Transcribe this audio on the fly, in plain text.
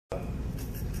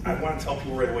I want to tell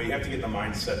people right away, you have to get in the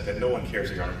mindset that no one cares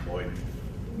that you're unemployed.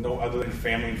 No other than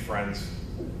family and friends.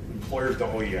 Employers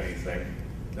don't owe you anything.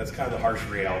 That's kind of the harsh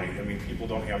reality. I mean, people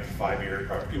don't have 5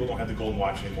 years, people don't have the golden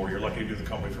watch anymore. You're lucky to do the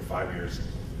company for 5 years.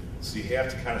 So you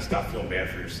have to kind of stop feeling bad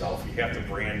for yourself. You have to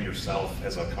brand yourself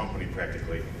as a company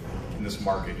practically in this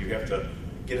market. You have to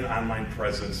get an online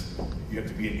presence. You have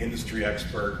to be an industry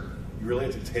expert. You really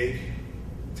have to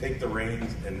take the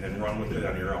reins and run with it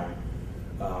on your own.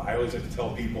 I always like to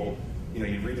tell people, you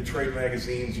read the trade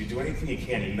magazines, you do anything you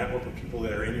can, you network with people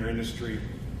that are in your industry.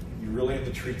 You really have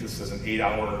to treat this as an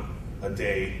 8-hour a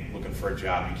day looking for a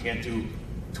job. You can't do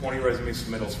 20 resume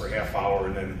submittals for a half hour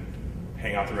and then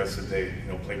hang out the rest of the day,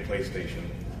 play PlayStation.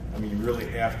 I mean, you really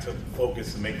have to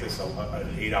focus and make this an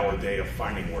 8-hour day of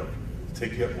finding work to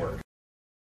get work.